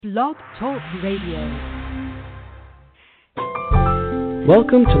Blog Talk Radio.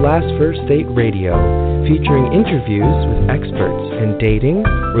 Welcome to Last First Date Radio, featuring interviews with experts in dating,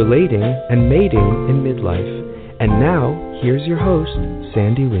 relating, and mating in midlife. And now, here's your host,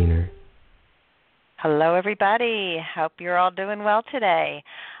 Sandy Weiner. Hello, everybody. Hope you're all doing well today.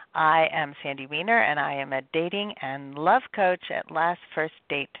 I am Sandy Weiner, and I am a dating and love coach at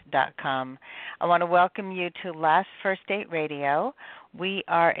lastfirstdate.com. I want to welcome you to Last First Date Radio. We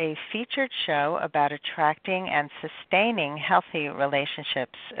are a featured show about attracting and sustaining healthy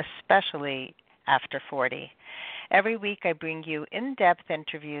relationships, especially after 40. Every week I bring you in-depth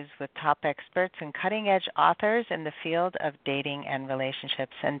interviews with top experts and cutting-edge authors in the field of dating and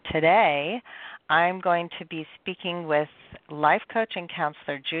relationships. And today I'm going to be speaking with life coach and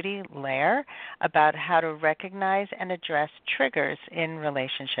counselor Judy Lair about how to recognize and address triggers in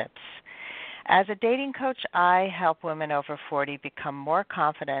relationships. As a dating coach, I help women over 40 become more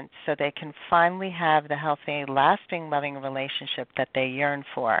confident so they can finally have the healthy, lasting, loving relationship that they yearn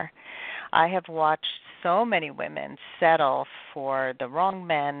for. I have watched so many women settle for the wrong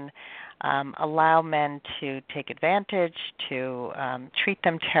men, allow men to take advantage, to treat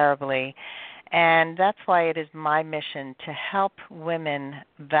them terribly. And that's why it is my mission to help women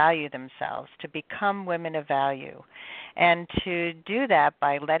value themselves, to become women of value, and to do that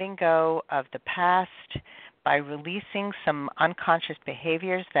by letting go of the past, by releasing some unconscious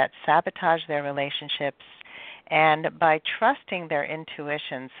behaviors that sabotage their relationships, and by trusting their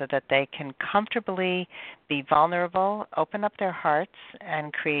intuition so that they can comfortably be vulnerable, open up their hearts,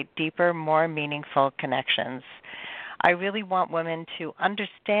 and create deeper, more meaningful connections. I really want women to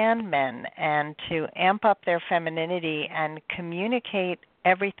understand men and to amp up their femininity and communicate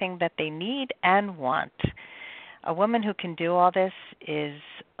everything that they need and want. A woman who can do all this is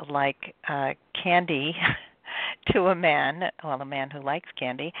like candy to a man, well, a man who likes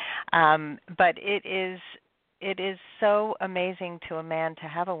candy, but it is so amazing to a man to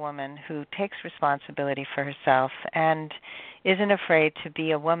have a woman who takes responsibility for herself and isn't afraid to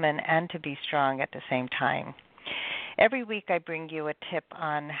be a woman and to be strong at the same time. Every week I bring you a tip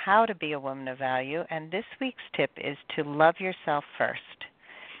on how to be a woman of value, and this week's tip is to love yourself first.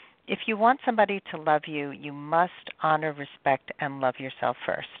 If you want somebody to love you, you must honor, respect, and love yourself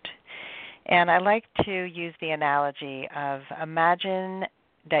first. And I like to use the analogy of imagine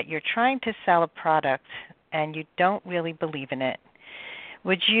that you're trying to sell a product and you don't really believe in it.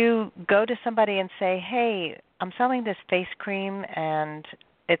 Would you go to somebody and say, hey, I'm selling this face cream and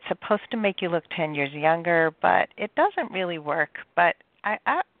it's supposed to make you look 10 years younger, but it doesn't really work, but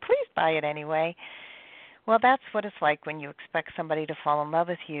please buy it anyway. Well, that's what it's like when you expect somebody to fall in love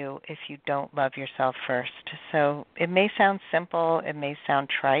with you if you don't love yourself first. So it may sound simple, it may sound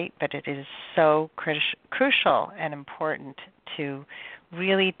trite, but it is so crucial and important to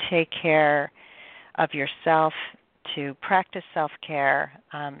really take care of yourself, to practice self-care,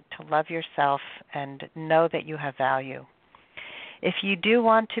 to love yourself, and know that you have value. If you do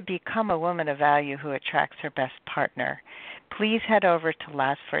want to become a woman of value who attracts her best partner, please head over to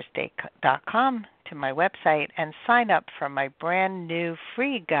lastfirstdate.com, to my website, and sign up for my brand new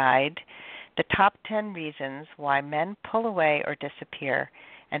free guide, The Top 10 Reasons Why Men Pull Away or Disappear,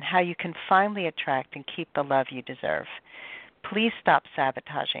 and how you can finally attract and keep the love you deserve. Please stop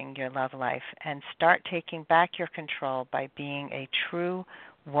sabotaging your love life and start taking back your control by being a true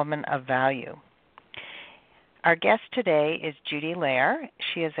woman of value. Our guest today is Judy Lair.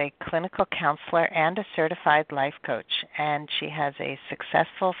 She is a clinical counselor and a certified life coach, and she has a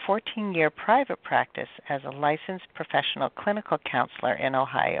successful 14-year private practice as a licensed professional clinical counselor in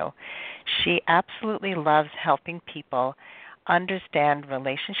Ohio. She absolutely loves helping people understand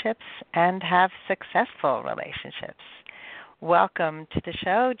relationships and have successful relationships. Welcome to the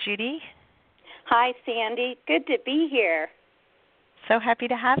show, Judy. Hi, Sandy. Good to be here. So happy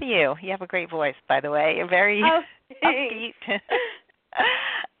to have you. You have a great voice, by the way. You're very upbeat.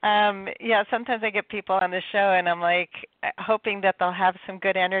 Sometimes I get people on the show, and I'm like hoping that they'll have some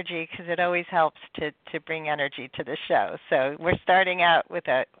good energy because it always helps to bring energy to the show. So we're starting out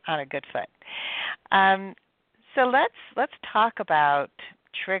on a good foot. So let's talk about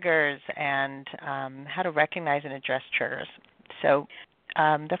triggers and how to recognize and address triggers. So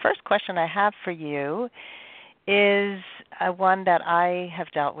the first question I have for you is one that I have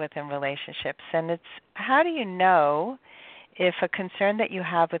dealt with in relationships, and it's how do you know if a concern that you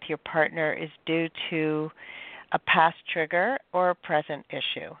have with your partner is due to a past trigger or a present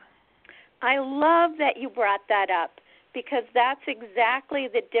issue? I love that you brought that up because that's exactly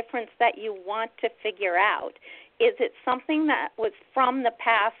the difference that you want to figure out. Is it something that was from the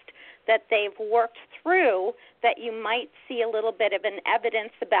past that they've worked through that you might see a little bit of an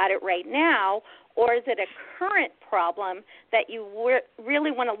evidence about it right now, or is it a current problem that you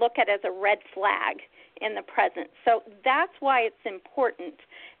really want to look at as a red flag in the present? So that's why it's important.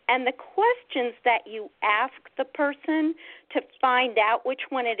 And the questions that you ask the person to find out which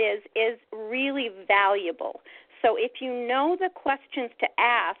one it is really valuable. So if you know the questions to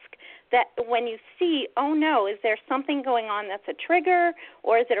ask, that when you see, oh no, is there something going on that's a trigger,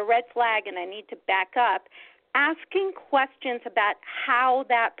 or is it a red flag and I need to back up, asking questions about how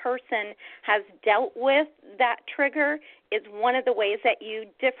that person has dealt with that trigger is one of the ways that you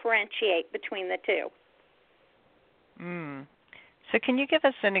differentiate between the two. So can you give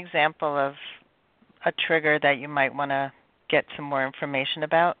us an example of a trigger that you might want to get some more information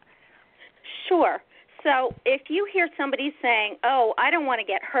about? Sure. So if you hear somebody saying, oh, I don't want to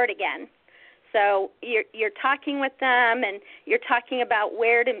get hurt again, so you're talking with them and you're talking about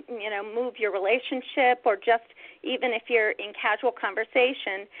where to, move your relationship, or just even if you're in casual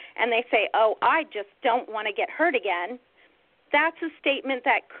conversation and they say, oh, I just don't want to get hurt again, that's a statement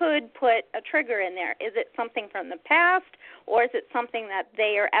that could put a trigger in there. Is it something from the past, or is it something that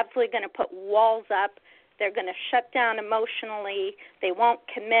they are absolutely going to put walls up, they're going to shut down emotionally, they won't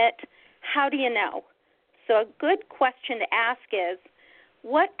commit? How do you know? So a good question to ask is,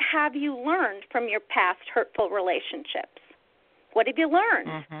 what have you learned from your past hurtful relationships? What have you learned?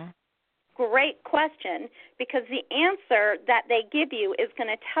 Mm-hmm. Great question, because the answer that they give you is going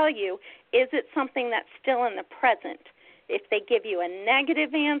to tell you, is it something that's still in the present? If they give you a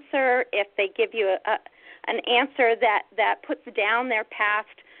negative answer, if they give you an answer that puts down their past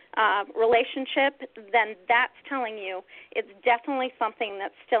relationship, then that's telling you it's definitely something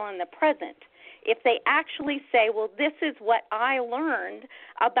that's still in the present. If they actually say, well, this is what I learned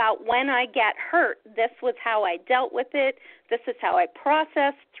about when I get hurt, this was how I dealt with it, this is how I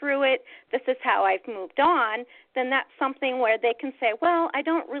processed through it, this is how I've moved on, then that's something where they can say, well, I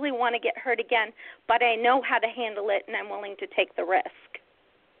don't really want to get hurt again, but I know how to handle it and I'm willing to take the risk.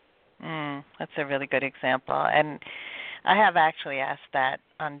 That's a really good example. And I have actually asked that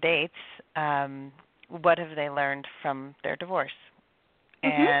on dates. What have they learned from their divorce?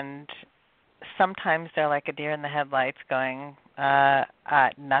 Mm-hmm. And sometimes they're like a deer in the headlights going,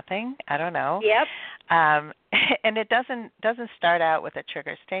 nothing, I don't know. Yep. And it doesn't start out with a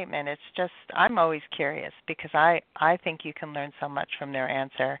trigger statement. It's just, I'm always curious because I think you can learn so much from their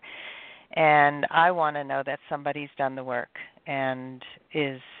answer. And I want to know that somebody's done the work and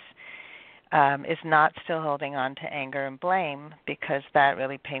is not still holding on to anger and blame, because that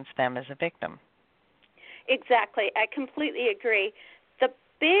really paints them as a victim. Exactly. I completely agree. The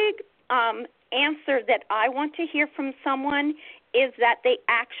big answer that I want to hear from someone is that they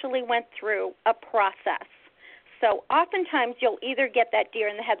actually went through a process. So oftentimes you'll either get that deer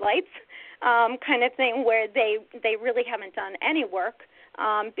in the headlights kind of thing where they really haven't done any work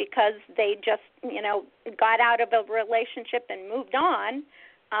because they just, got out of a relationship and moved on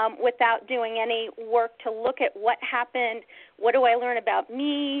without doing any work to look at what happened, what do I learn about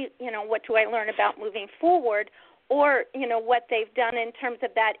me, what do I learn about moving forward, or, what they've done in terms of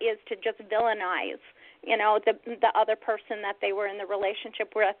that is to just villainize, the other person that they were in the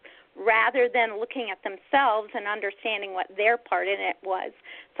relationship with, rather than looking at themselves and understanding what their part in it was.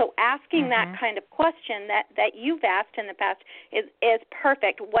 So asking that kind of question that you've asked in the past is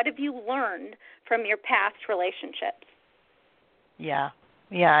perfect. What have you learned from your past relationships? Yeah,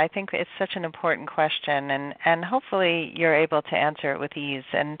 I think it's such an important question, and hopefully you're able to answer it with ease.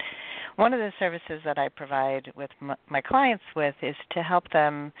 And one of the services that I provide with my clients with is to help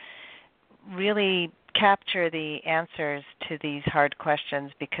them really capture the answers to these hard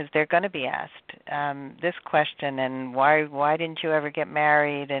questions, because they're going to be asked this question, and why didn't you ever get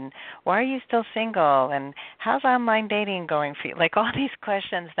married, and why are you still single, and how's online dating going for you? Like all these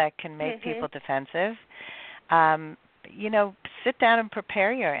questions that can make people defensive. Sit down and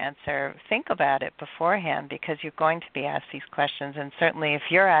prepare your answer. Think about it beforehand, because you're going to be asked these questions, and certainly if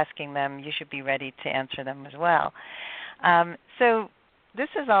you're asking them, you should be ready to answer them as well. So this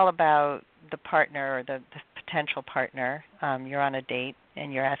is all about the partner or the potential partner. You're on a date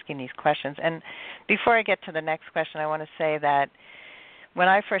and you're asking these questions. And before I get to the next question, I want to say that when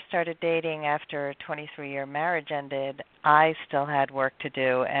I first started dating after a 23-year marriage ended, I still had work to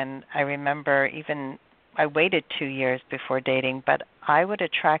do. And I remember I waited 2 years before dating, but I would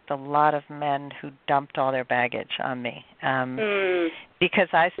attract a lot of men who dumped all their baggage on me because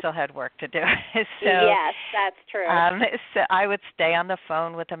I still had work to do. So, yes, that's true. So I would stay on the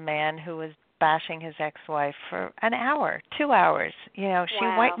phone with a man who was bashing his ex-wife for an hour, 2 hours. She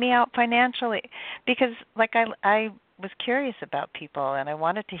wiped me out financially because, like I was curious about people, and I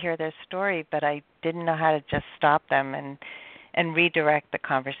wanted to hear their story, but I didn't know how to just stop them and redirect the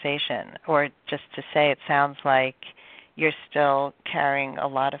conversation, or just to say it sounds like you're still carrying a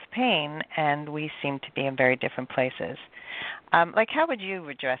lot of pain, and we seem to be in very different places. Like, how would you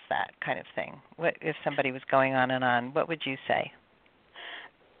address that kind of thing? What if somebody was going on and on? What would you say?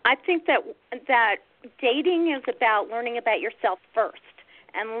 I think that dating is about learning about yourself first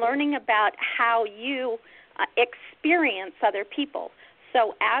and learning about how you experience other people.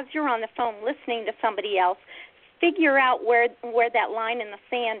 So as you're on the phone listening to somebody else, figure out where that line in the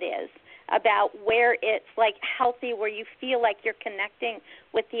sand is, about where it's like healthy, where you feel like you're connecting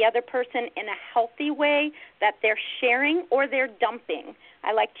with the other person in a healthy way, that they're sharing or they're dumping.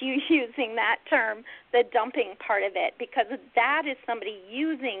 I like you using that term, the dumping part of it, because that is somebody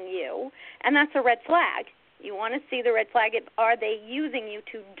using you, and that's a red flag. You want to see the red flag. Are they using you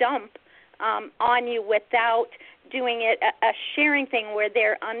to dump on you without doing it a sharing thing where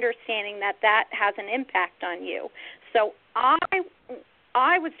they're understanding that has an impact on you? So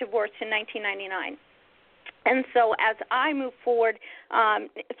I was divorced in 1999. And so as I move forward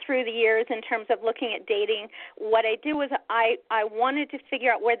through the years in terms of looking at dating, what I do is I wanted to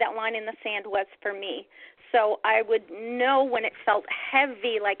figure out where that line in the sand was for me. So I would know when it felt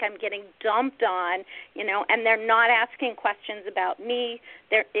heavy, like I'm getting dumped on, and they're not asking questions about me.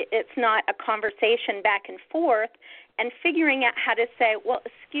 It's not a conversation back and forth. And figuring out how to say, well,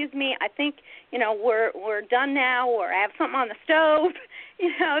 excuse me, I think, we're done now, or I have something on the stove,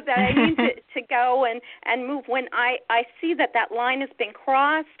 that I need to go and move. When I see that line has been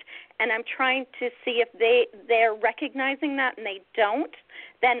crossed, and I'm trying to see if they're recognizing that and they don't,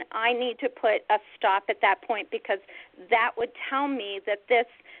 then I need to put a stop at that point, because that would tell me that this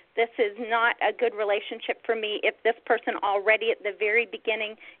is not a good relationship for me if this person already at the very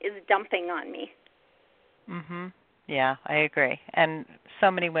beginning is dumping on me. Mhm. Yeah, I agree. And so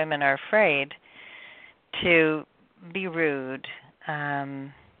many women are afraid to be rude.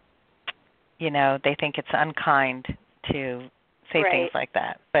 They think it's unkind to say Right. things like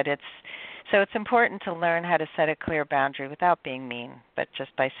that. But it's important to learn how to set a clear boundary without being mean, but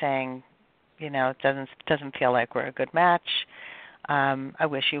just by saying, it doesn't feel like we're a good match. I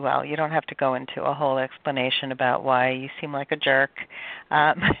wish you well. You don't have to go into a whole explanation about why you seem like a jerk.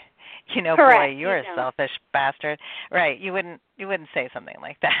 Correct. Boy, you're a selfish bastard. Right. You wouldn't say something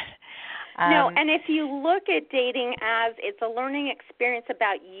like that. No, and if you look at dating as it's a learning experience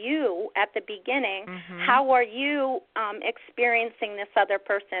about you at the beginning, how are you experiencing this other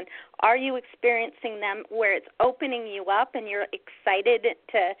person? Are you experiencing them where it's opening you up and you're excited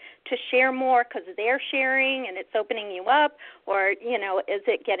to share more because they're sharing and it's opening you up? Or, is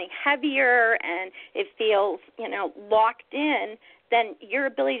it getting heavier and it feels, locked in? Then your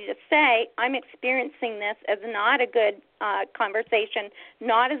ability to say, I'm experiencing this as not a good conversation,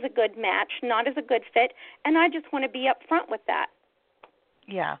 not as a good match, not as a good fit, and I just want to be upfront with that.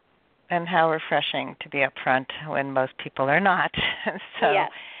 Yeah, and how refreshing to be upfront when most people are not. So,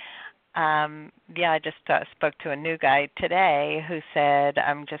 yes. I just spoke to a new guy today who said,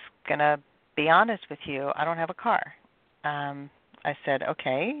 I'm just going to be honest with you, I don't have a car. I said,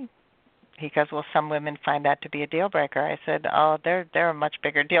 okay. He goes, well, some women find that to be a deal breaker. I said, oh, there are much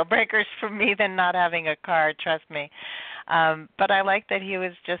bigger deal breakers for me than not having a car, trust me. But I like that he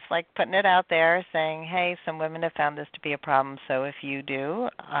was just like putting it out there, saying, hey, some women have found this to be a problem, so if you do,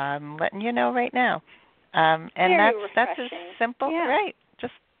 I'm letting you know right now. And that's as simple, right?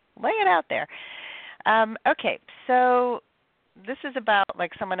 Just lay it out there. Okay, so this is about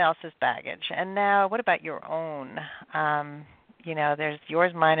like someone else's baggage. And now what about your own? There's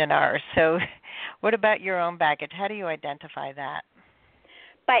yours, mine, and ours. So what about your own baggage? How do you identify that?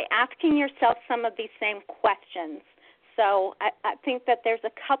 By asking yourself some of these same questions. So I think that there's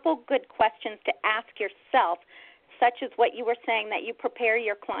a couple good questions to ask yourself, such as what you were saying, that you prepare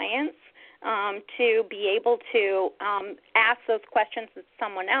your clients to be able to ask those questions to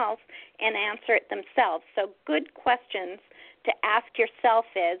someone else and answer it themselves. So good questions to ask yourself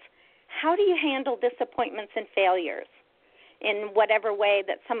is, how do you handle disappointments and failures? In whatever way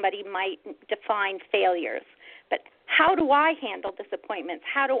that somebody might define failures. But how do I handle disappointments?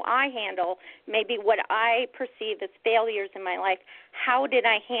 How do I handle maybe what I perceive as failures in my life? How did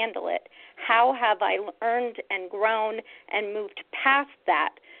I handle it? How have I learned and grown and moved past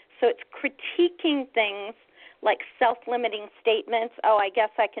that? So it's critiquing things like self-limiting statements. Oh, I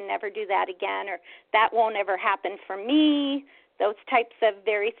guess I can never do that again, or that won't ever happen for me. Those types of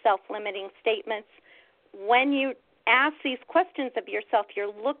very self-limiting statements. When you ask these questions of yourself,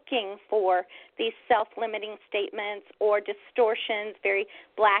 you're looking for these self-limiting statements or distortions, very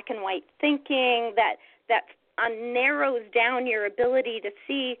black and white thinking that narrows down your ability to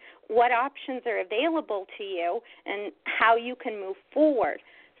see what options are available to you and how you can move forward.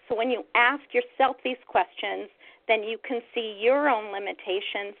 So when you ask yourself these questions, then you can see your own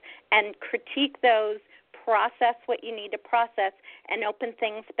limitations and critique those, process what you need to process, and open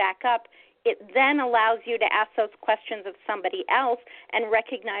things back up. It then allows you to ask those questions of somebody else and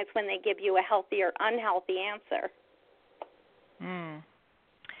recognize when they give you a healthy or unhealthy answer.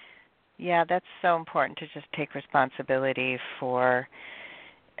 Yeah, that's so important to just take responsibility for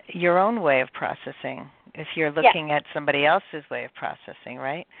your own way of processing if you're looking at somebody else's way of processing,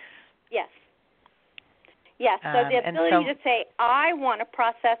 right? Yes. Yes, so the ability to say, I want to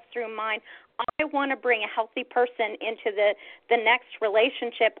process through mine. I want to bring a healthy person into the next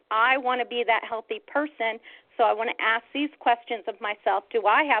relationship. I want to be that healthy person, so I want to ask these questions of myself. Do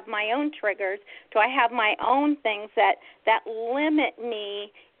I have my own triggers? Do I have my own things that limit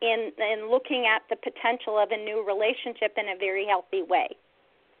me in looking at the potential of a new relationship in a very healthy way?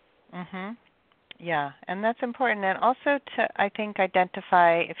 Yeah, and that's important. And also to, I think,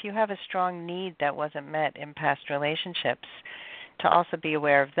 identify if you have a strong need that wasn't met in past relationships, to also be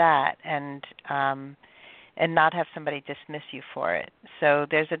aware of that and not have somebody dismiss you for it. So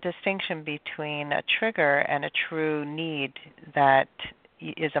there's a distinction between a trigger and a true need that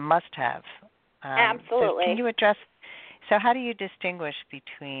is a must-have. Absolutely. So can you address, so how do you distinguish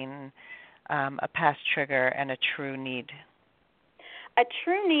between a past trigger and a true need? A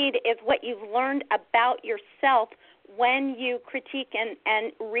true need is what you've learned about yourself when you critique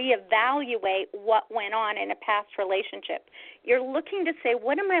and reevaluate what went on in a past relationship. You're looking to say,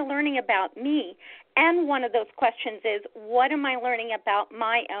 what am I learning about me? And one of those questions is, what am I learning about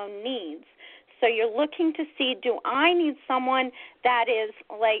my own needs? So you're looking to see, do I need someone that is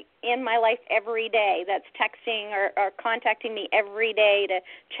like in my life every day, that's texting or contacting me every day to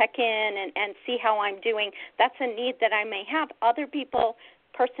check in and see how I'm doing? That's a need that I may have. Other people,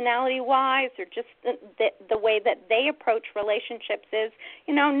 personality-wise, or just the way that they approach relationships is,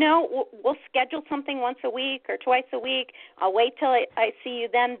 no, we'll schedule something once a week or twice a week. I'll wait till I see you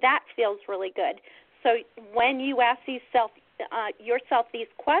then. That feels really good. So when you ask yourself these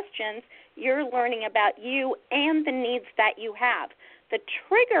questions, you're learning about you and the needs that you have. The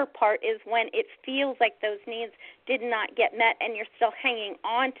trigger part is when it feels like those needs did not get met and you're still hanging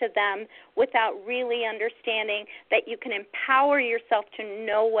on to them without really understanding that you can empower yourself to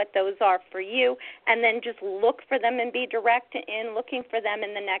know what those are for you and then just look for them and be direct in looking for them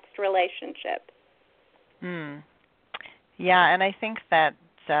in the next relationship. Yeah, and I think that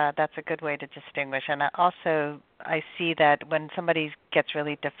that's a good way to distinguish. And I see that when somebody gets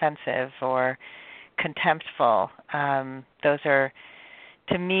really defensive or contemptful, those are,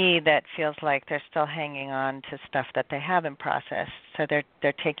 to me, that feels like they're still hanging on to stuff that they haven't processed. So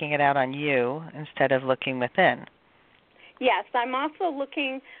they're taking it out on you instead of looking within. Yes, I'm also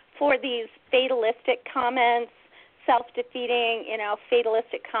looking for these fatalistic comments, self-defeating,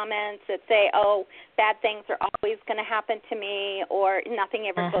 fatalistic comments that say, oh, bad things are always going to happen to me or nothing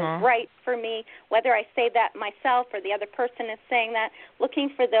ever goes right for me, whether I say that myself or the other person is saying that,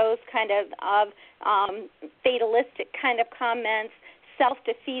 looking for those kind of fatalistic kind of comments,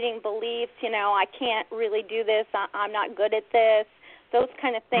 self-defeating beliefs, I can't really do this, I'm not good at this. Those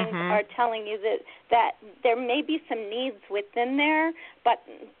kind of things are telling you that there may be some needs within there, but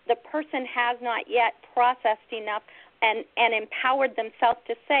the person has not yet processed enough and empowered themselves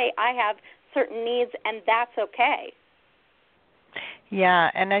to say, I have certain needs, and that's okay. Yeah,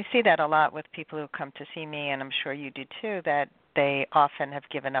 and I see that a lot with people who come to see me, and I'm sure you do too, that they often have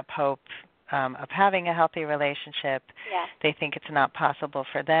given up hope of having a healthy relationship. Yeah. They think it's not possible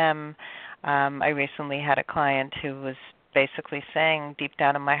for them. I recently had a client who was basically saying, deep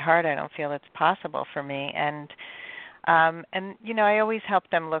down in my heart, I don't feel it's possible for me. And I always help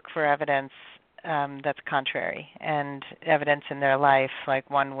them look for evidence that's contrary and evidence in their life. Like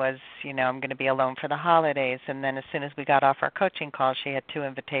one was, I'm going to be alone for the holidays. And then as soon as we got off our coaching call, she had 2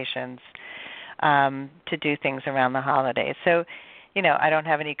 invitations to do things around the holidays. So, I don't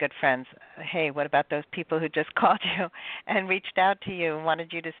have any good friends. Hey, what about those people who just called you and reached out to you and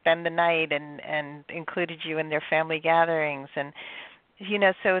wanted you to spend the night and included you in their family gatherings? And,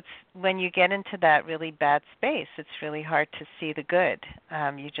 so it's when you get into that really bad space, it's really hard to see the good.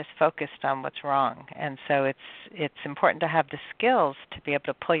 You just focused on what's wrong. And so it's important to have the skills to be able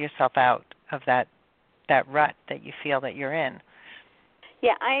to pull yourself out of that rut that you feel that you're in.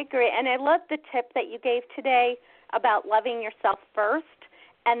 Yeah, I agree. And I love the tip that you gave today about loving yourself first,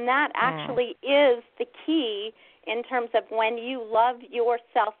 and that actually is the key in terms of when you love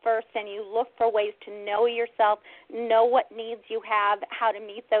yourself first and you look for ways to know yourself, know what needs you have, how to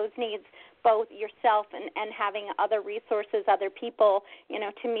meet those needs both yourself and having other resources, other people,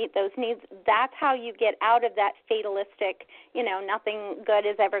 to meet those needs. That's how you get out of that fatalistic, nothing good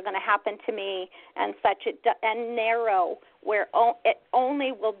is ever going to happen to me and such, and narrow, where it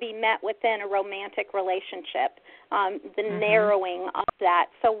only will be met within a romantic relationship, the narrowing of that.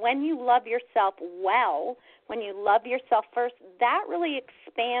 So when you love yourself well, when you love yourself first, that really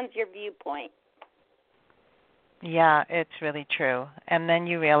expands your viewpoint. Yeah, it's really true. And then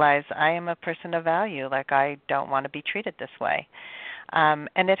you realize I am a person of value. Like, I don't want to be treated this way.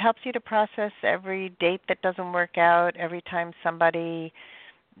 And it helps you to process every date that doesn't work out, every time somebody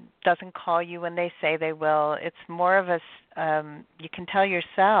doesn't call you when they say they will. It's more of you can tell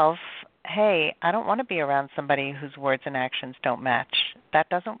yourself, hey, I don't want to be around somebody whose words and actions don't match. That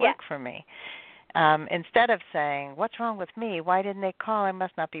doesn't work for me. Instead of saying, what's wrong with me? Why didn't they call? I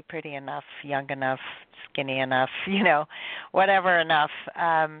must not be pretty enough, young enough, skinny enough, whatever enough.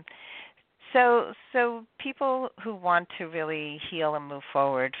 So people who want to really heal and move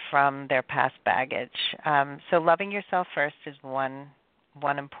forward from their past baggage. So loving yourself first is one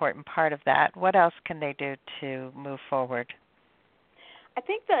important part of that. What else can they do to move forward? I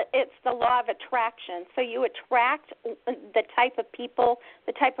think that it's the law of attraction. So you attract the type of people,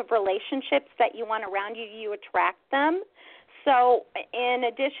 the type of relationships that you want around you, you attract them. So in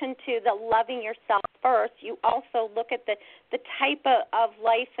addition to the loving yourself first, you also look at the type of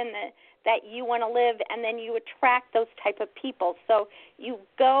life that you want to live, and then you attract those type of people. So you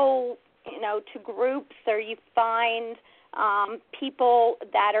go, to groups, or you find people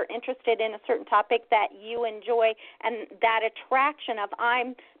that are interested in a certain topic that you enjoy, and that attraction of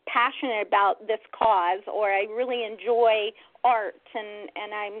I'm passionate about this cause, or I really enjoy art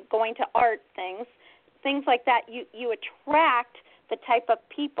and I'm going to art things like that. You attract the type of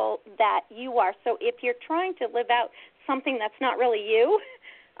people that you are. So if you're trying to live out something that's not really you,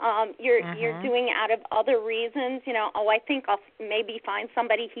 you're doing it out of other reasons, I think I'll maybe find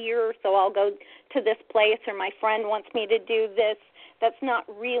somebody here, so I'll go to this place, or my friend wants me to do this. That's not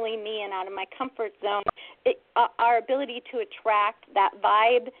really me and out of my comfort zone. Our ability to attract that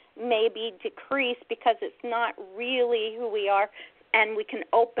vibe may be decreased because it's not really who we are, and we can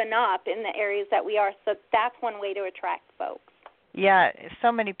open up in the areas that we are. So that's one way to attract folks. Yeah,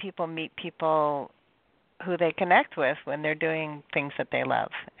 so many people meet people who they connect with when they're doing things that they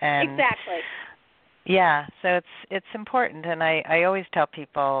love. And exactly. Yeah, so it's important, and I always tell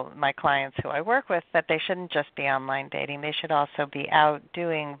people, my clients who I work with, that they shouldn't just be online dating. They should also be out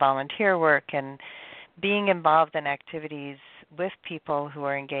doing volunteer work and being involved in activities with people who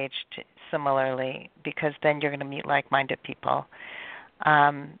are engaged similarly, because then you're going to meet like-minded people.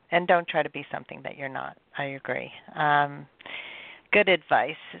 And don't try to be something that you're not. I agree. Good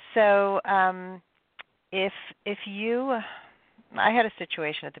advice. So I had a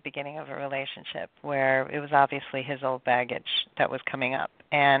situation at the beginning of a relationship where it was obviously his old baggage that was coming up.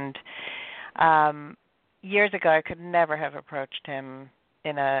 And years ago, I could never have approached him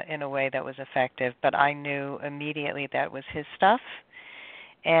in a way that was effective, but I knew immediately that was his stuff.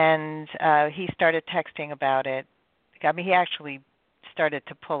 And he started texting about it. I mean, he actually started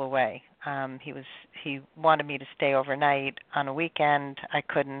to pull away. He wanted me to stay overnight on a weekend. I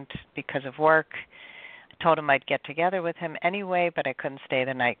couldn't because of work. Told him I'd get together with him anyway, but I couldn't stay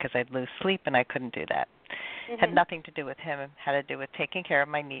the night because I'd lose sleep, and I couldn't do that. Had nothing to do with him. It had to do with taking care of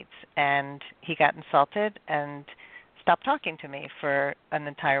my needs. And he got insulted and stopped talking to me for an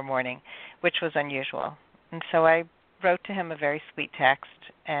entire morning, which was unusual. And so I wrote to him a very sweet text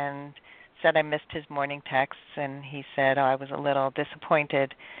and said I missed his morning texts, and he said, I was a little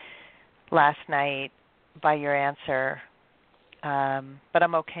disappointed last night by your answer, but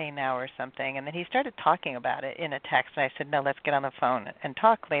I'm okay now or something. And then he started talking about it in a text, and I said, no, let's get on the phone and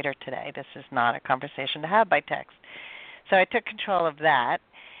talk later today. This is not a conversation to have by text. So I took control of that,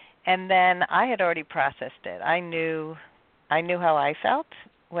 and then I had already processed it. I knew how I felt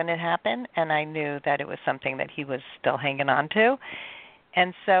when it happened, and I knew that it was something that he was still hanging on to.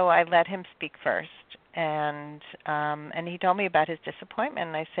 And so I let him speak first, and he told me about his disappointment,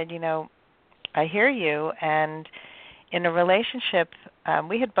 and I said, I hear you, and in a relationship,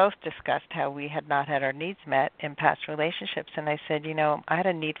 we had both discussed how we had not had our needs met in past relationships, and I said, I had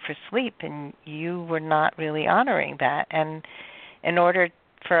a need for sleep, and you were not really honoring that. And in order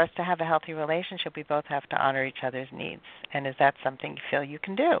for us to have a healthy relationship, we both have to honor each other's needs. And is that something you feel you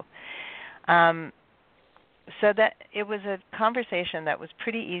can do? So that it was a conversation that was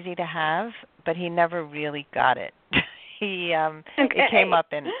pretty easy to have, but he never really got it. It came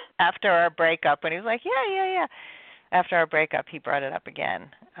up after our breakup when he was like, yeah. After our breakup, he brought it up again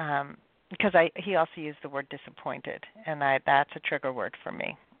because he also used the word disappointed, and that's a trigger word for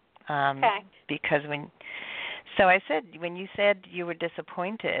me. Because so I said, when you said you were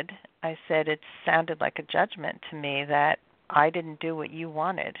disappointed, I said it sounded like a judgment to me that I didn't do what you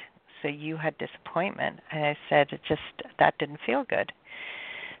wanted, so you had disappointment. And I said, that didn't feel good.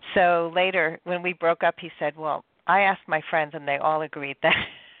 So later, when we broke up, he said, well, I asked my friends, and they all agreed that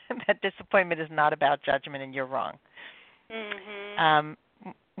that disappointment is not about judgment, and you're wrong. Mm-hmm.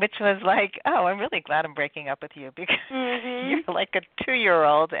 Which was like, oh, I'm really glad I'm breaking up with you, because you're like a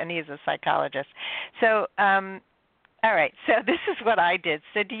 2-year-old, and he's a psychologist. So, all right, so this is what I did.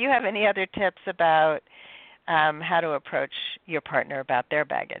 So do you have any other tips about how to approach your partner about their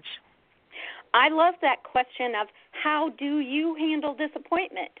baggage? I love that question of how do you handle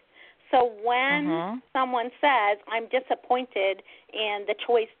disappointment? So when someone says, I'm disappointed in the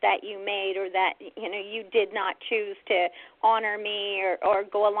choice that you made, or that you did not choose to honor me or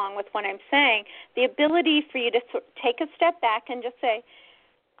go along with what I'm saying, the ability for you to take a step back and just say,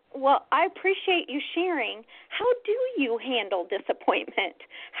 well, I appreciate you sharing. How do you handle disappointment?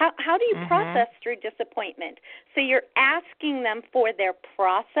 How do you process through disappointment? So you're asking them for their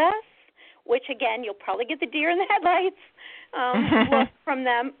process, which, again, you'll probably get the deer in the headlights look from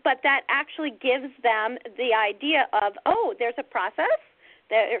them, but that actually gives them the idea of, oh, there's a process.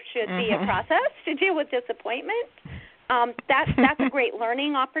 There should be a process to deal with disappointment. That's a great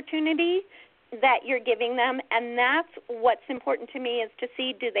learning opportunity that you're giving them, and that's what's important to me, is to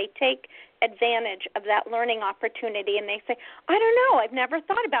see, do they take advantage of that learning opportunity, and they say, I don't know, I've never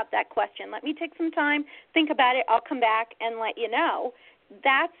thought about that question. Let me take some time, think about it, I'll come back and let you know.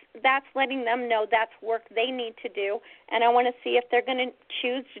 That's letting them know that's work they need to do, and I want to see if they're going to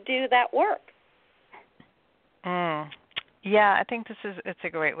choose to do that work. Yeah, I think it's a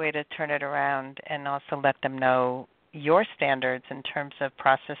great way to turn it around, and also let them know your standards in terms of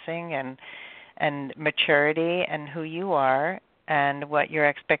processing and maturity, and who you are, and what your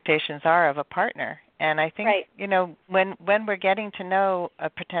expectations are of a partner. And I think when we're getting to know a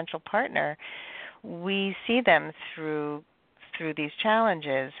potential partner, we see them through these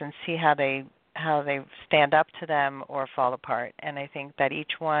challenges and see how they stand up to them or fall apart. And I think that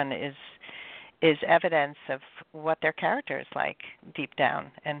each one is evidence of what their character is like deep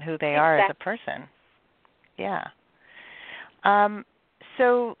down, and who they are as a person. Yeah.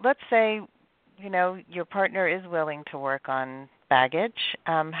 So let's say your partner is willing to work on baggage.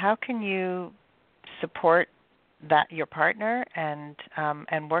 How can you support your partner and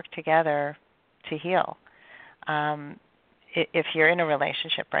work together to heal? If you're in a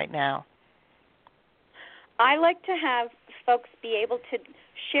relationship right now? I like to have folks be able to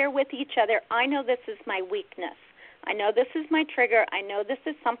share with each other, I know this is my weakness. I know this is my trigger. I know this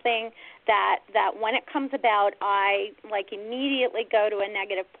is something that when it comes about, I immediately go to a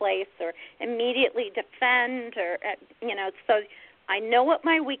negative place, or immediately defend, or so I know what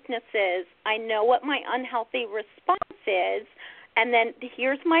my weakness is. I know what my unhealthy response is, and then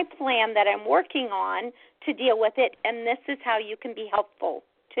here's my plan that I'm working on to deal with it, and this is how you can be helpful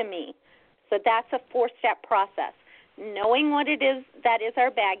to me. So that's a 4-step process. Knowing what it is that is our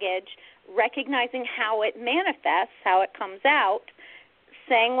baggage, recognizing how it manifests, how it comes out,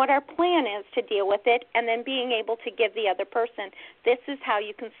 saying what our plan is to deal with it, and then being able to give the other person, this is how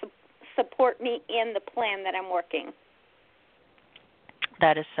you can support me in the plan that I'm working.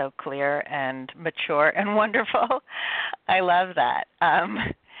 That is so clear and mature and wonderful. I love that.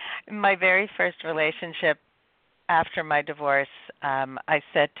 My very first relationship after my divorce, I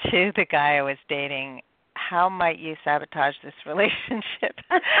said to the guy I was dating, how might you sabotage this relationship?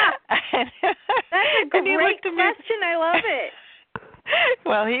 That's a great question. I love it.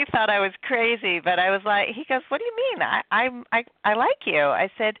 Well, he thought I was crazy, but I was like, he goes, what do you mean? I like you. I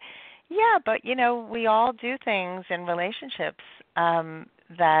said, yeah, but, we all do things in relationships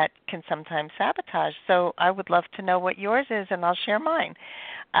that can sometimes sabotage. So I would love to know what yours is, and I'll share mine.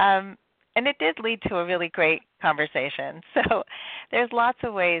 And it did lead to a really great conversation. So there's lots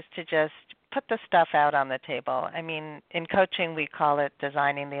of ways to just put the stuff out on the table. I mean, in coaching, we call it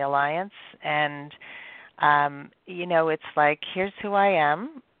designing the alliance. And, it's like, here's who I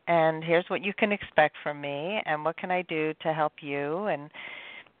am, and here's what you can expect from me, and what can I do to help you. And,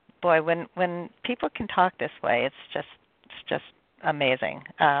 boy, when people can talk this way, it's just amazing.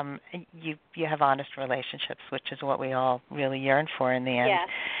 You have honest relationships, which is what we all really yearn for in the end.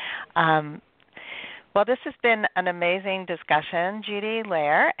 Yeah. Well, this has been an amazing discussion, Judy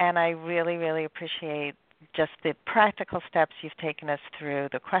Lair, and I really, really appreciate just the practical steps you've taken us through,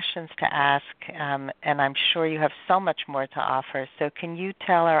 the questions to ask, and I'm sure you have so much more to offer. So can you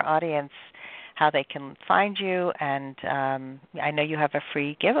tell our audience how they can find you? And I know you have a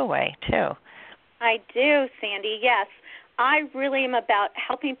free giveaway, too. I do, Sandy, yes. I really am about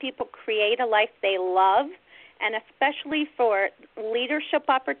helping people create a life they love, and especially for leadership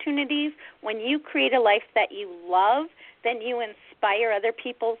opportunities. When you create a life that you love, then you inspire other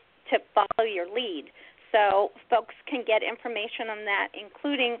people to follow your lead. So folks can get information on that,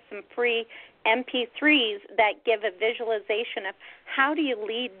 including some free MP3s that give a visualization of how do you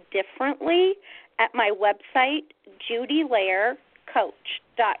lead differently at my website,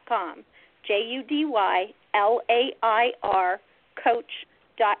 judylair.coach.com, JUDYLAIR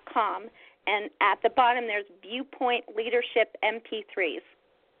coach.com. And at the bottom, there's Viewpoint Leadership MP3s.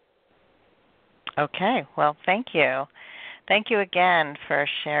 Okay. Well, thank you. Thank you again for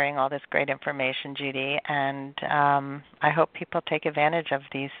sharing all this great information, Judy. And I hope people take advantage of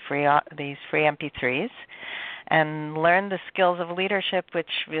these free MP3s and learn the skills of leadership, which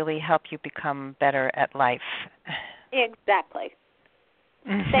really help you become better at life. Exactly.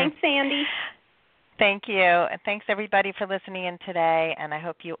 Thanks, Sandy. Thank you. And thanks, everybody, for listening in today. And I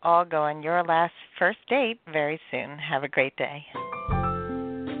hope you all go on your first date very soon. Have a great day.